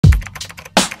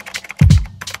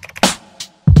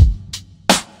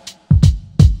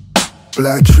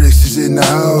Black tricks is in the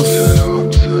house.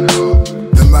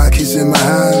 The mic is in my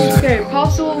hand. Okay,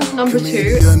 parcel number 2.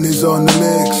 Is on the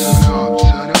mix.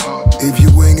 If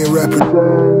you wing it,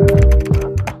 represent.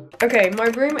 Okay, my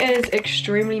room is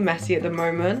extremely messy at the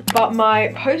moment, but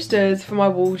my posters for my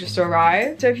wall just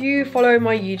arrived. So if you follow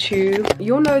my YouTube,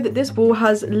 you'll know that this wall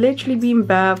has literally been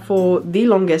bare for the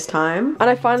longest time.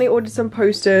 And I finally ordered some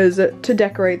posters to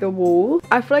decorate the wall.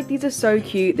 I feel like these are so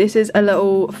cute. This is a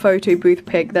little photo booth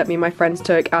pic that me and my friends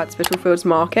took at Spitalfields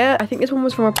Market. I think this one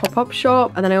was from a pop-up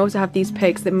shop. And then I also have these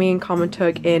pics that me and Carmen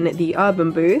took in the urban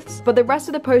booths. But the rest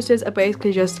of the posters are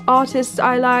basically just artists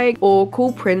I like or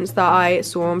cool prints that I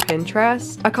saw on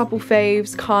Pinterest. A couple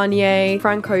faves: Kanye,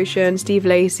 Frank Ocean, Steve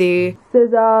Lacy,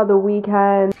 SZA, The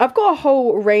Weeknd. I've got a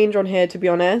whole range on here, to be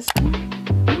honest. Hey,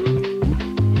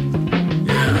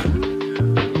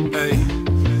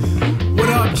 what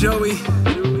up, Joey?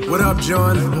 What up,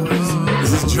 John?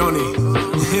 This is Johnny.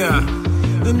 Yeah.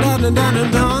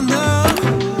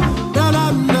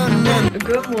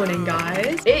 Good morning,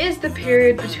 guys. It is the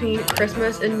period between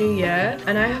Christmas and New Year,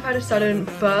 and I have had a sudden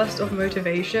burst of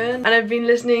motivation, and I've been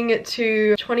listening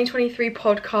to 2023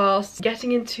 podcasts,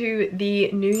 getting into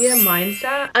the New Year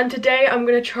mindset, and today I'm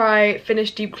gonna try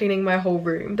finish deep cleaning my whole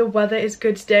room. The weather is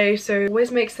good today, so it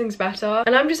always makes things better,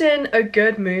 and I'm just in a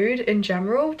good mood in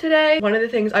general today. One of the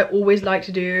things I always like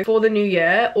to do for the new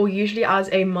year, or usually as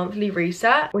a monthly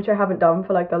reset, which I haven't done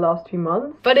for like the last 2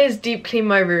 months, but is deep clean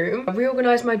my room,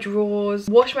 reorganize my drawers,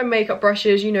 wash my makeup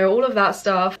brushes, you know, all of that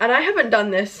stuff. And I haven't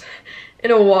done this in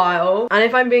a while, and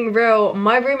if I'm being real,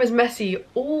 my room is messy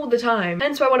all the time,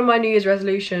 hence why one of my New Year's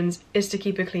resolutions is to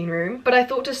keep a clean room. But I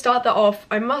thought to start that off,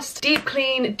 I must deep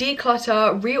clean,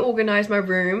 declutter, reorganize my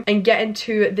room, and get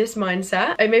into this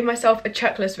mindset. I made myself a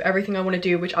checklist of everything I want to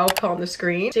do, which I'll put on the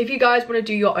screen. So if you guys want to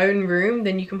do your own room,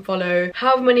 then you can follow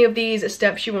however many of these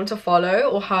steps you want to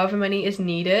follow, or however many is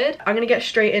needed. I'm gonna get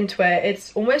straight into it.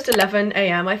 It's almost 11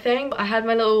 AM, I think. I had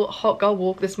my little hot girl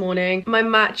walk this morning, my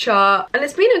matcha, and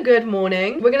it's been a good morning.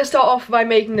 We're gonna start off by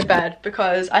making the bed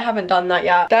because I haven't done that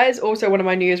yet. That is also one of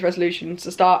my New Year's resolutions,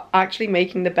 to start actually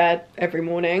making the bed every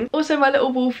morning. Also, my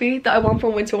little Wolfie that I won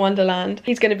from Winter Wonderland,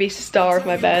 he's gonna be star of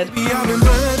my bed. If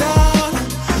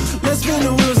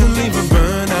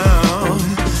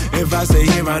I stay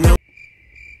here, I know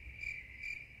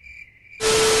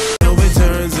it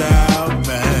turns out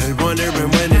bad. Wondering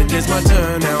when it is my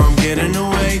turn. Now I'm getting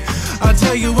away. I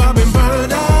tell you, I've been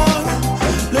burned out.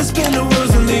 Let's spin the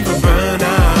wheels and leave a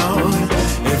burnout.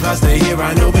 If I stay here,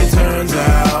 I know it turns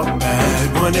out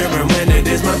bad. Wondering when it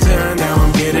is my turn. Now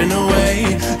I'm getting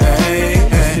away. Hey,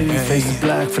 hey, hey. Face is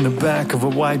black from the back of a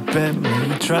white Bentley.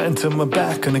 Trying to my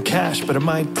back on the cash, but it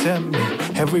might tempt me.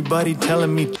 Everybody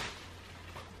telling me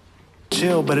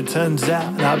chill, but it turns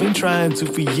out I've been trying to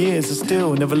for years, I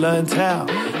still never learned how.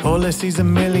 All I see is a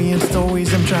million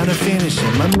stories, I'm trying to finish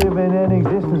them. I'm living an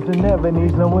existence that never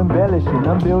needs no embellishing.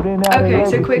 I'm building out. Okay,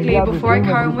 so quickly, before I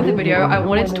carry on with the video, I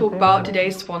wanted to talk about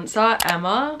today's sponsor,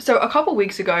 Emma. So a couple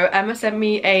weeks ago, Emma sent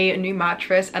me a new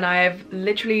mattress, and I have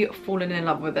literally fallen in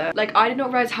love with it. Like, I did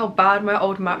not realize how bad my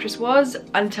old mattress was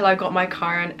until I got my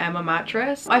current Emma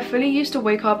mattress. I fully used to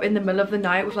wake up in the middle of the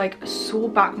night with like sore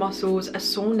back muscles, a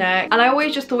sore neck, and I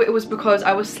always just thought it was because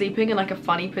I was sleeping in like a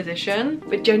funny position.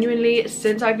 But genuinely,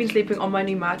 since I've been sleeping on my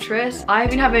new mattress,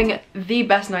 I've been having the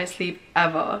best night's sleep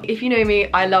ever. If you know me,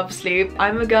 I love sleep.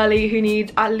 I'm a girly who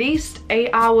needs at least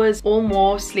 8 hours or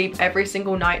more sleep every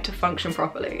single night to function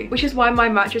properly, which is why my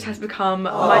mattress has become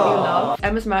my new love.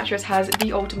 Emma's mattress has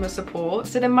the ultimate support.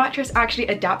 So the mattress actually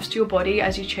adapts to your body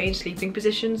as you change sleeping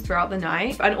positions throughout the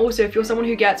night. And also, if you're someone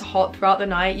who gets hot throughout the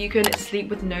night, you can sleep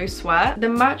with no sweat. The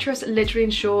mattress literally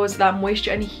ensures that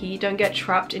moisture and heat don't get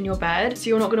trapped in your bed, so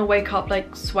you're not gonna wake up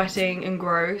like sweating and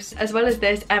gross. As well as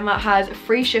this, Emma has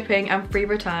free shipping and free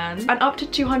returns, and up to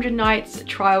 200 nights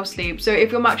trial sleep. So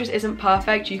if your mattress isn't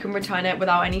perfect, you can return it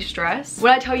without any stress.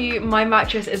 When I tell you my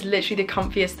mattress is literally the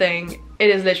comfiest thing, it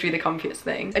is literally the comfiest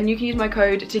thing. And you can use my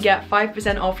code to get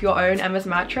 5% off your own Emma's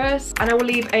mattress, and I will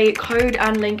leave a code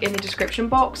and link in the description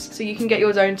box so you can get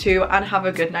yours own too and have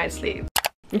a good night's sleep.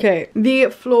 Okay, the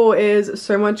floor is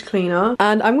so much cleaner,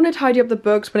 and I'm gonna tidy up the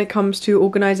books when it comes to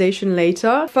organization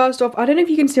later. First off, I don't know if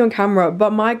you can see on camera,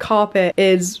 but my carpet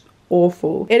is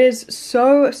awful. It is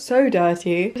so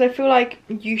dirty. I feel like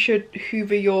you should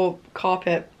hoover your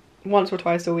carpet once or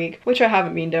twice a week, which I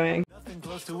haven't been doing.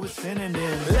 Close to a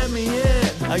synonym. Let me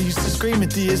in. I used to scream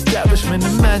at the establishment,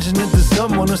 imagining there's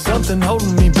someone or something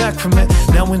holding me back from it.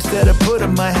 Now instead of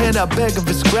putting my hand out begging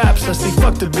for scraps, I say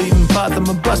fuck the beaten path, I'm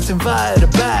a busting via the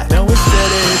back. Now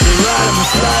instead of hit the ride, I'm a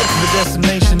slide to the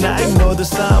destination. I ignore the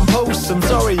signposts, I'm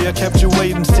sorry I kept you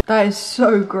waiting. That is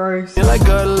so gross. I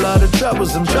got a lot of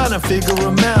troubles, I'm trying to figure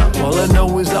them out. All I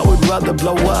know is I would rather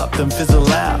blow up than fizzle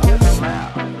out.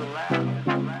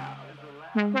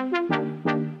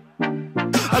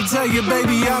 I tell you,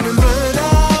 baby, I've been burned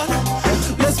out.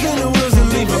 Let's spin the wheels and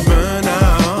leave a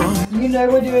burnout. You know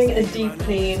we're doing a deep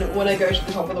clean when I go to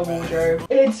the top of the wardrobe.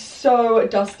 It's so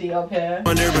dusty up here.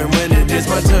 Wondering when it is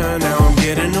my turn, now I'm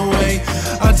getting away.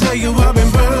 I tell you, I've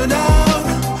been burned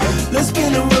out. Let's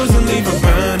spin the wheels and leave a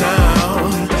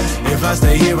burnout. If I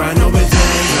stay here, I know it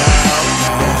turns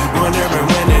out. Wondering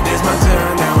when it is my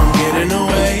turn, now I'm getting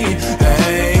away.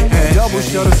 Double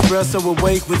shot espresso,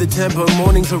 awake with the tempo.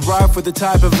 Mornings arrive with the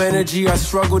type of energy I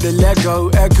struggle to let go.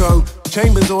 Echo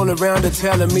chambers all around are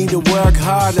telling me to work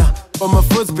harder, but my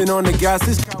foot's been on the gas.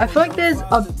 I feel like there's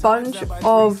a bunch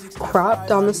of crap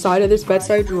down the side of this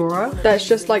bedside drawer that's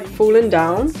just like fallen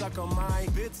down.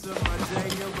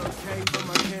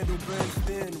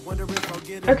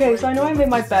 Okay, so I know I made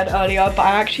my bed earlier, but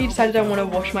I actually decided I want to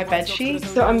wash my bed sheets.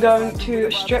 So I'm going to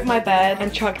strip my bed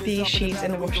and chuck these sheets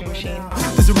in the washing machine.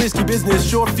 It's a risky business,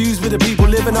 short fuse with the people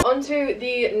living up. On to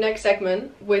the next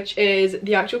segment, which is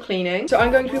the actual cleaning. So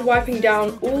I'm going to be wiping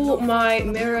down all my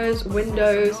mirrors,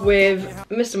 windows with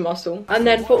Mr. Muscle. And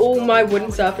then for all my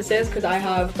wooden surfaces, because I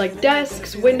have like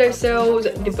desks, windowsills,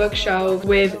 the bookshelf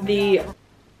with the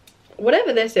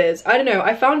whatever this is, I don't know,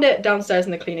 I found it downstairs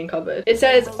in the cleaning cupboard. It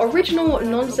says original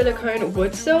non-silicone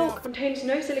wood silk, contains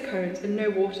no silicones and no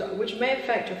water, which may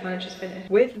affect your furniture's finish,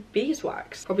 with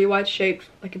beeswax. Probably why it's shaped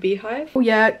like a beehive. Oh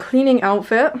yeah, cleaning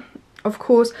outfit. Of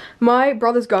course, my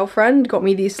brother's girlfriend got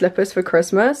me these slippers for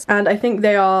Christmas, and I think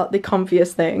they are the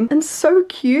comfiest thing. And so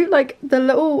cute, like the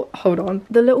little, hold on,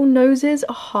 the little noses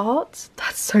are hearts.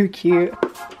 That's so cute.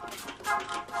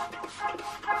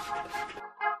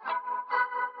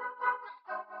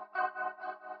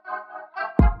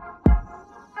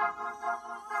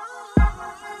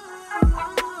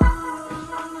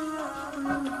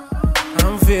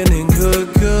 I'm feeling good.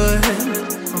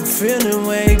 I'm feeling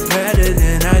way better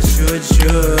than I should.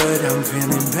 I'm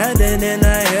feeling better than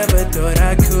I ever thought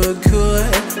I could.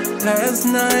 Last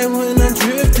night when I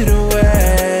drifted away.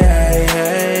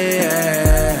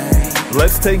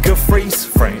 Let's take a freeze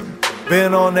frame.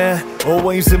 Been on that,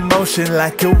 always in motion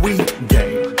like a weed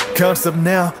game. Concept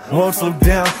now, won't slow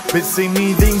down, but see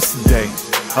me these days.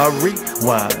 I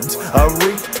rewind, I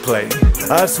replay,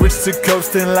 I switch to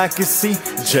coasting like a sea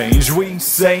change. We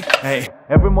say, hey,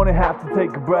 every morning have to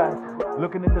take a breath,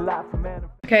 looking at the life of man.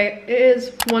 Okay, it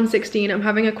is 1:16. I'm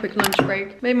having a quick lunch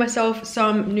break. Made myself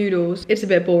some noodles. It's a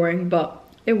bit boring, but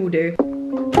it will do.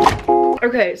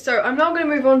 Okay, so I'm now gonna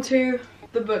move on to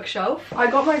the bookshelf.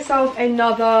 I got myself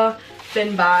another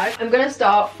bin bag. I'm gonna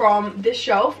start from this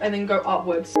shelf and then go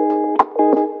upwards.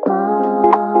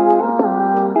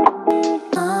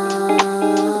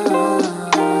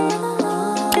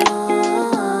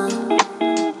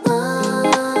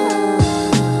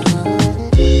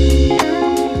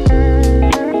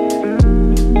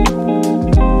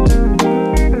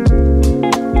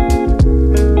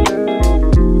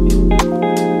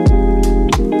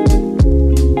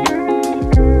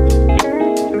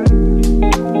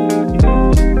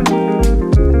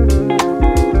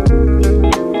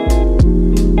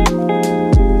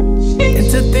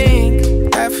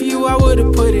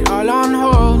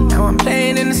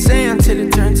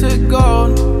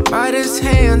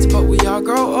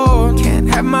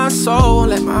 Soul,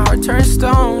 let my heart turn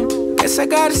stone. Guess I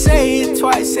gotta say it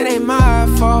twice, it ain't my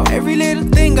fault. Every little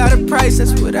thing got a price,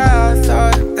 that's what I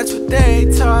thought. That's what they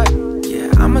taught.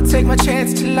 Yeah, I'ma take my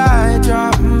chance till I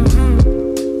drop.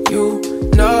 You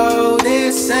know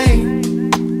this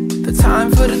ain't the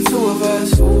time for the two of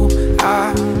us. Ooh,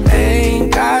 I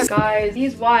ain't got. Guys,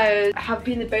 these wires have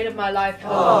been the bane of my life for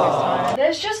the longest time.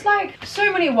 There's just like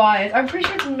so many wires. I'm pretty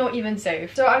sure it's not even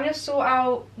safe. So I'm gonna sort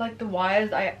out like the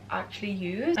wires I actually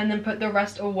use and then put the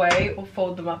rest away or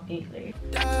fold them up neatly.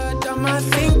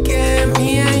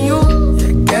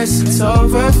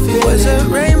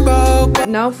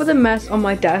 Now for the mess on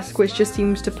my desk, which just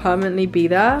seems to permanently be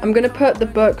there. I'm gonna put the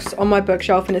books on my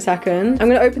bookshelf in a second. I'm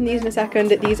gonna open these in a second.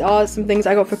 These are some things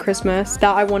I got for Christmas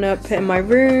that I want to put in my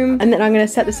room, and then I'm gonna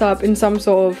set this up in some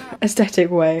sort of aesthetic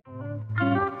way.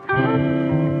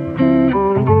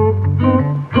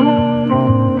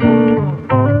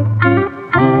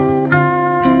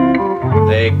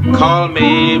 They Call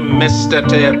me Mr.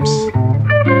 Tips.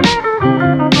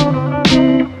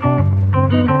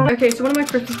 Okay, so one of my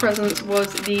Christmas presents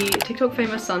was the TikTok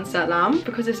famous sunset lamp,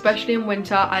 because especially in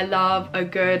winter I love a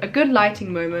good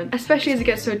lighting moment, especially as it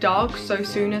gets so dark so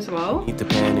soon as well. Need to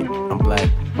panic, I'm black,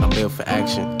 I'm built for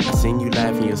action. I seen you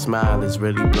laughing, your smile is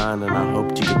really blind, and I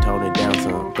hoped you could tone it down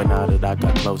some. But now that I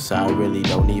got closer, I really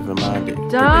don't even mind it.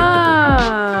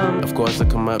 Damn. Of course I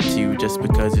come up to you just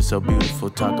because you're so beautiful.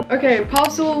 Okay,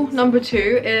 parcel number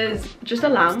 2 is just a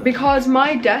lamp, because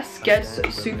my desk gets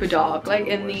super dark like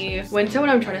in the winter when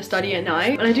I'm trying to study at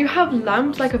night, and I do have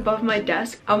lamps like above my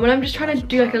desk, and when I'm just trying to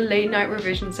do like a late night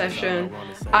revision session,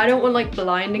 I don't want like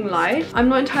blinding light. I'm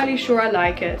not entirely sure I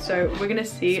like it, so we're gonna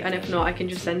see, and if not I can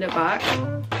just send it back.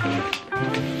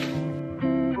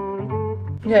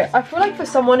 Yeah, I feel like for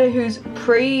someone who's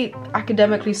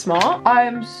pre-academically smart, I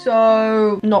am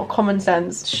so not common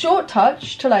sense. Short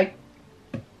touch to like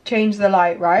change the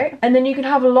light, right? And then you can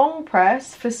have a long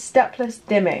press for stepless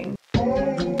dimming. Yeah.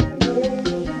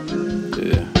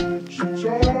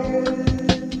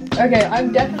 Okay,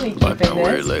 I'm definitely keeping this.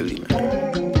 Weird lately, man.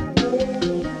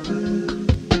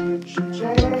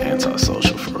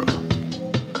 Antisocial for real.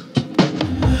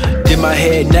 In my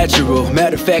head, natural.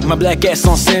 Matter of fact, my black ass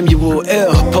on Samuel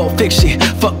L. Pulp Fiction.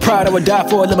 Fuck pride, I would die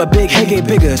for it. Let my big head get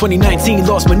bigger. 2019,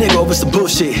 lost my nigga over some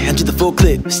bullshit. Enter the full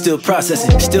clip, still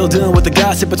processing. Still dealing with the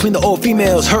gossip between the old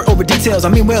females. Hurt over details, I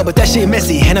mean well, but that shit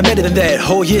messy. And I'm better than that.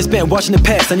 Whole year spent watching the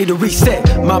past, I need to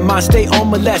reset. My mind stay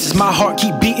on molasses. My heart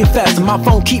keep beating faster. My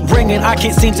phone keep ringing, I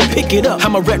can't seem to pick it up.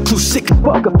 I'm a recluse, sick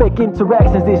fuck of fake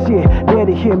interactions this year. There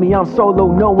to hear me, I'm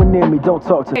solo, no one near me. Don't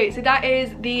talk to me. Okay, so that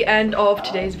is the end of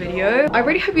today's video. I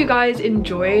really hope you guys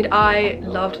enjoyed. I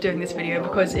loved doing this video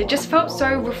because it just felt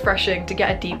so refreshing to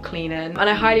get a deep clean in, and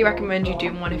I highly recommend you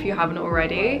do one if you haven't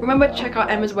already. Remember to check out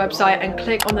Emma's website and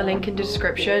click on the link in the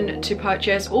description to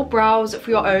purchase or browse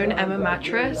for your own Emma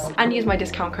mattress, and use my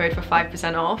discount code for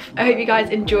 5% off. I hope you guys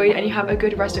enjoyed and you have a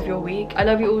good rest of your week. I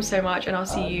love you all so much, and I'll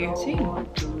see you soon.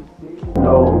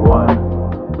 No one